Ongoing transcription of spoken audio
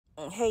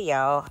Hey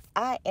y'all,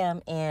 I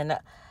am in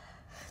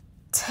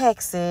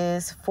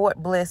Texas,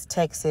 Fort Bliss,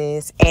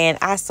 Texas, and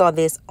I saw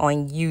this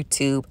on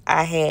YouTube.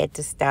 I had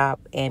to stop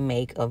and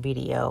make a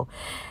video.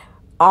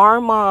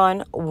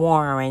 Armon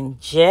Warren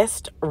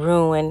just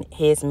ruined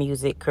his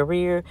music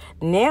career.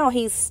 Now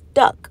he's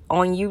stuck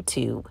on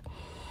YouTube.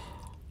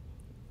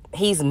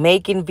 He's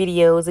making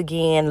videos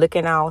again,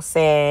 looking all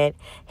sad.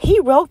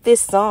 He wrote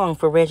this song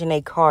for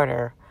Reginae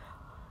Carter.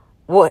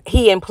 Well,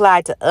 he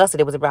implied to us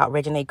that it was about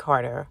Reginae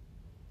Carter.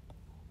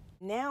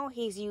 Now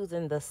he's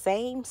using the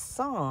same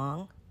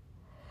song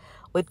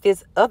with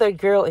this other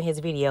girl in his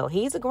video.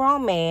 He's a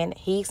grown man,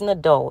 he's an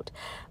adult,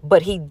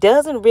 but he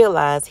doesn't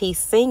realize he's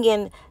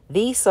singing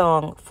these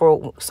songs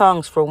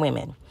for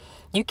women.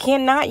 You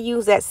cannot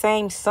use that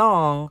same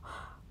song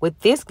with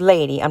this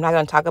lady. I'm not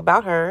going to talk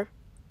about her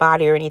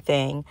body or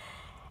anything.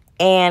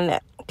 And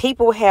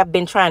people have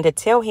been trying to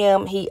tell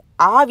him he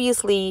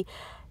obviously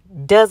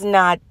does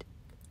not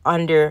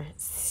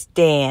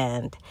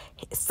understand.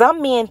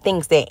 Some men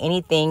think that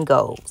anything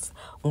goes.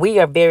 We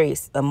are very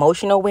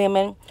emotional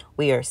women.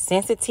 We are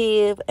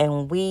sensitive,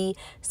 and we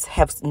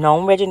have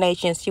known Reginae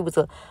since she was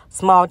a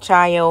small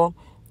child.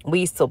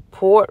 We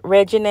support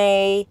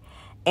Reginae,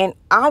 and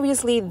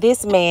obviously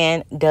this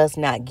man does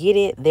not get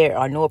it. There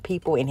are no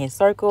people in his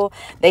circle.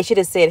 They should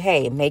have said,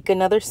 hey, make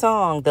another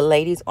song. The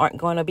ladies aren't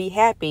going to be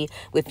happy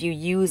with you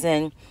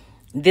using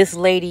this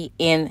lady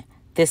in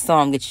this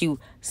song that you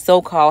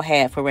so-called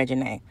had for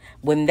Reginae.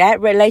 When that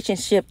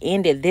relationship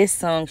ended, this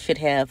song should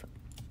have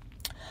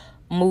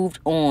moved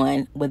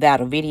on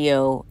without a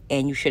video,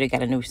 and you should have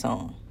got a new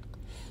song.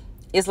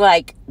 It's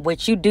like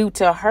what you do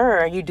to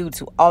her, you do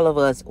to all of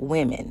us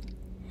women.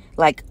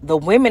 Like the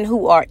women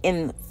who are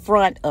in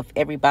front of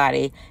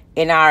everybody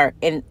in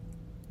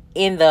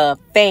the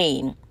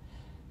fame,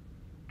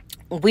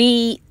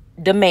 we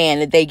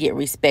demand that they get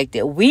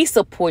respected. We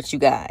support you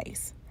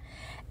guys.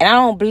 And I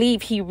don't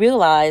believe he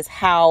realized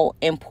how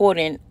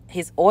important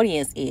his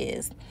audience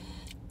is.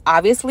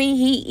 Obviously,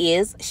 he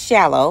is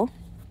shallow.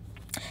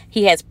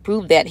 He has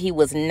proved that he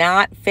was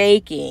not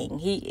faking.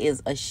 He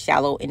is a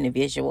shallow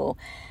individual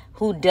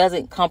who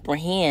doesn't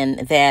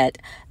comprehend that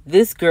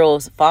this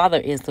girl's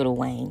father is Lil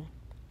Wayne.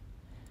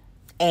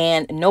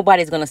 And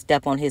nobody's going to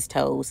step on his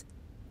toes.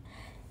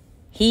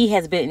 He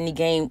has been in the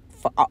game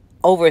for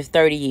over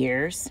 30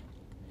 years.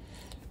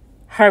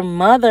 Her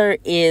mother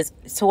is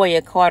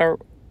Toya Carter,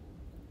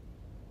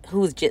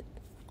 who's just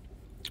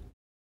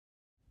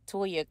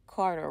Toya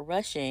Carter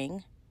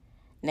Rushing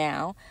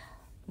now.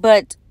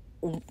 But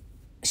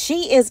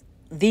she is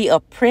the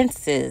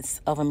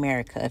princess of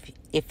America.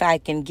 If I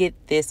can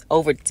get this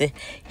over to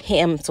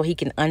him so he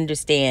can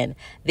understand,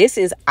 this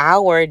is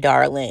our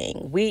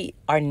darling. We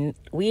are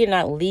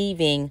not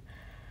leaving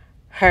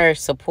her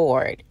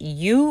support.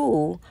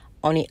 You,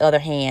 on the other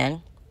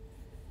hand,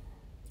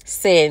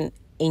 said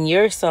in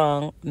your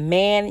song,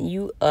 man,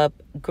 you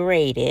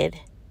upgraded.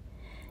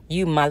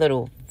 You my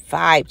little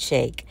vibe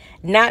check.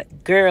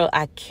 Not, girl,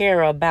 I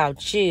care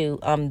about you.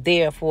 I'm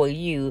there for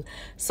you.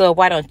 So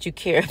why don't you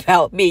care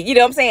about me? You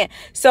know what I'm saying?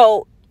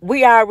 So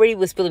we already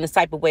was feeling the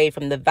type of way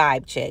from the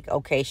vibe check.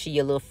 Okay, she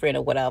your little friend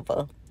or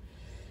whatever.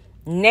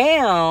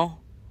 Now,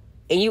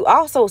 and you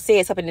also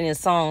said something in the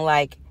song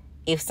like,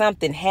 if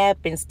something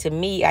happens to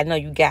me, I know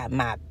you got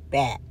my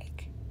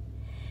back.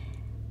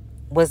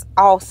 Was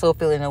also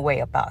feeling a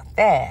way about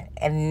that.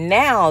 And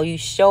now you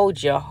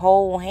showed your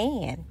whole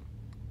hand.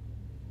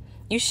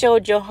 You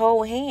showed your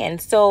whole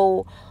hand.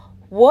 So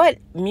what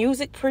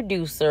music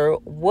producer,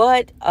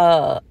 what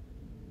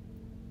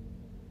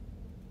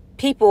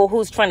people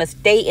who's trying to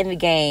stay in the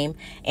game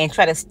and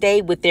try to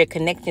stay with their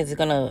connections is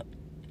going to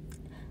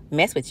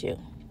mess with you?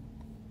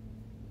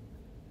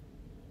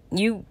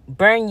 You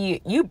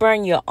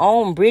burn your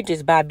own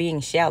bridges by being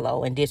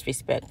shallow and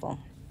disrespectful.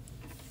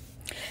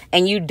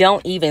 And you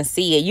don't even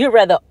see it. You'd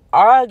rather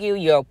argue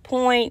your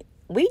point.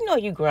 We know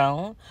you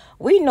grown.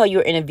 We know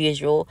you're an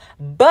individual,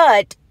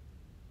 but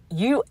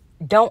you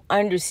don't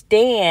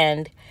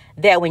understand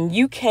that when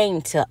you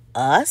came to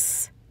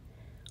us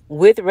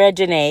with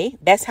Reginae,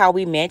 that's how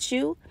we met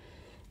you.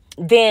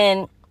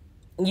 Then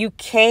you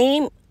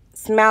came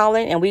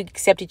smiling and we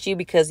accepted you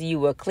because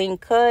you were clean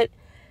cut.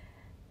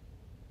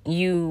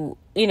 You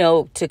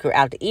took her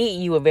out to eat.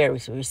 You were very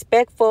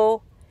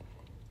respectful.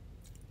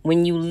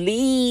 When you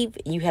leave,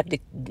 you have to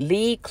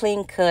leave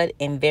clean cut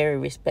and very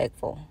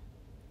respectful.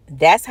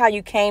 That's how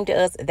you came to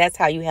us. That's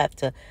how you have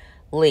to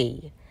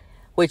leave.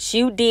 What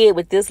you did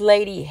with this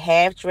lady,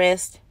 half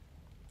dressed,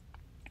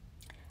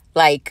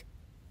 like,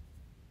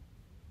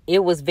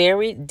 it was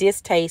very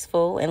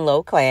distasteful and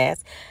low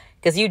class.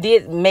 Because you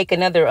did make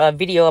another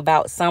video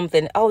about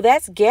something. Oh,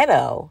 that's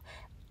ghetto.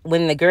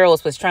 When the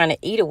girls was trying to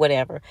eat or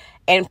whatever.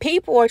 And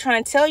people are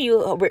trying to tell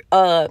you,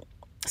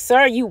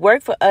 sir, you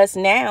work for us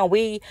now.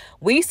 We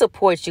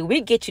support you. We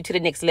get you to the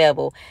next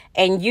level.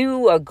 And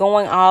you are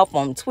going off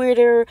on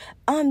Twitter.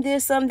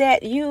 This,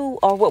 that. You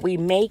are what we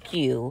make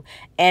you.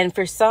 And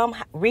for some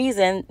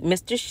reason,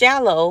 Mr.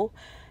 Shallow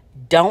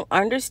don't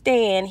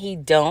understand. He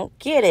don't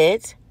get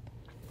it.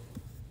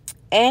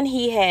 And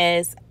he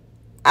has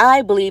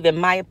I believe, in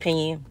my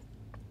opinion,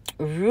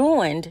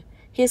 ruined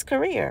his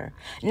career.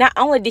 Not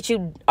only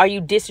are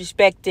you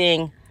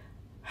disrespecting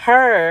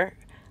her,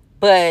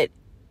 but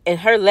in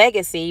her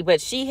legacy,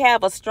 but she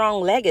have a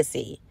strong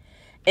legacy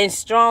and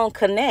strong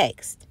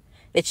connects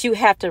that you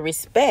have to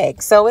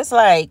respect. So it's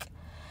like,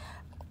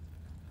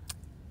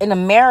 in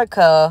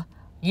America,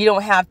 you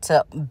don't have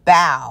to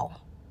bow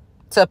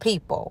to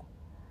people.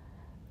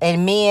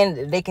 And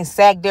men, they can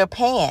sag their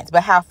pants,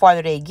 but how far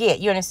do they get?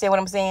 You understand what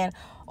I'm saying?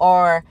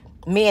 Or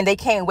men, they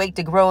can't wait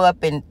to grow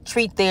up and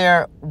treat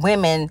their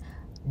women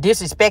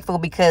disrespectful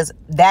because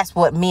that's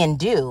what men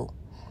do.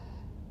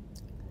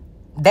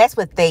 That's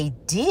what they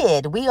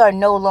did. We are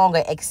no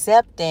longer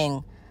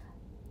accepting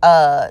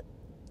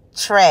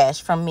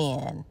trash from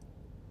men.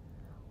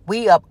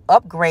 We are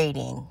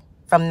upgrading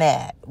from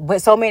that.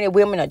 But so many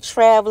women are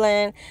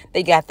traveling.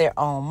 They got their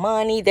own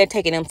money. They're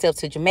taking themselves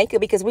to Jamaica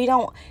because we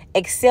don't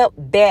accept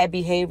bad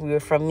behavior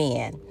from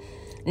men.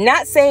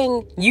 Not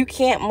saying you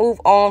can't move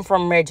on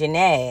from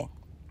Reginae,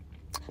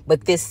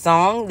 but this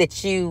song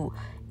that you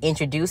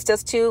introduced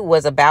us to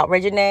was about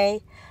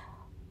Reginae.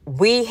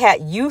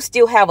 You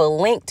still have a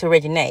link to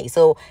Reginae.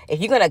 So if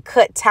you're going to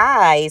cut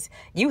ties,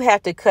 you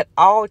have to cut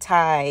all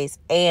ties.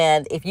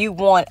 And if you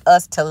want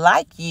us to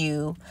like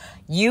you,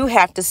 you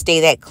have to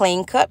stay that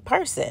clean cut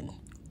person.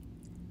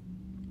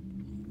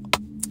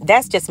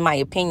 That's just my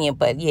opinion.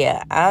 But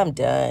yeah, I'm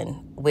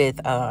done with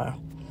Armon.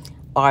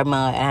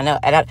 And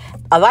I know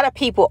a lot of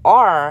people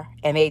are,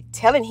 and they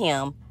telling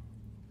him,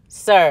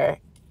 sir.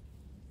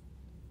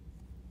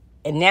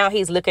 And now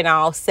he's looking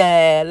all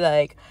sad,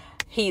 like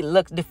he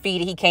looked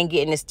defeated. He can't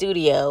get in the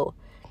studio.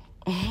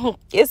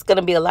 It's going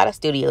to be a lot of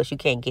studios you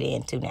can't get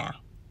into now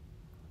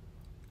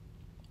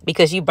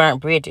because you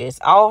burnt bridges.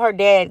 All her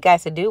dad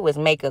got to do was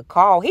make a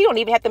call. He don't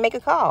even have to make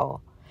a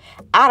call.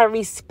 Out of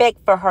respect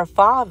for her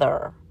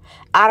father,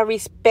 out of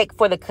respect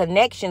for the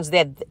connections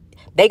that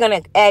they're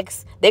going to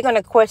ask, they're going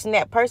to question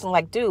that person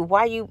like, dude,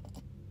 why you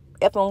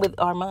effing with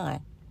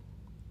Armon?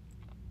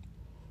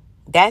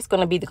 That's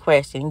going to be the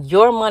question.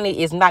 Your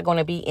money is not going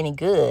to be any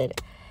good.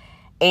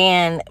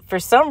 And for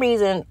some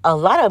reason, a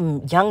lot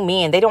of young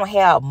men, they don't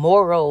have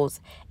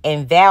morals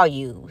and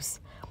values.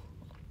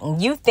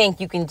 You think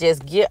you can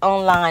just get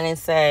online and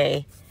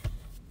say,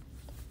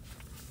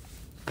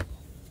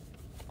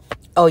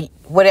 oh,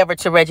 whatever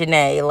to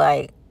Reginae,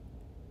 like,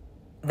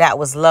 that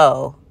was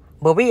low.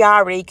 But we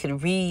already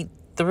could read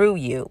through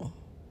you.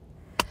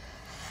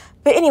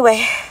 But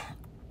anyway,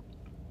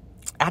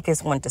 I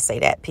just wanted to say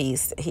that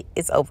piece.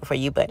 It's over for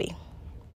you, buddy.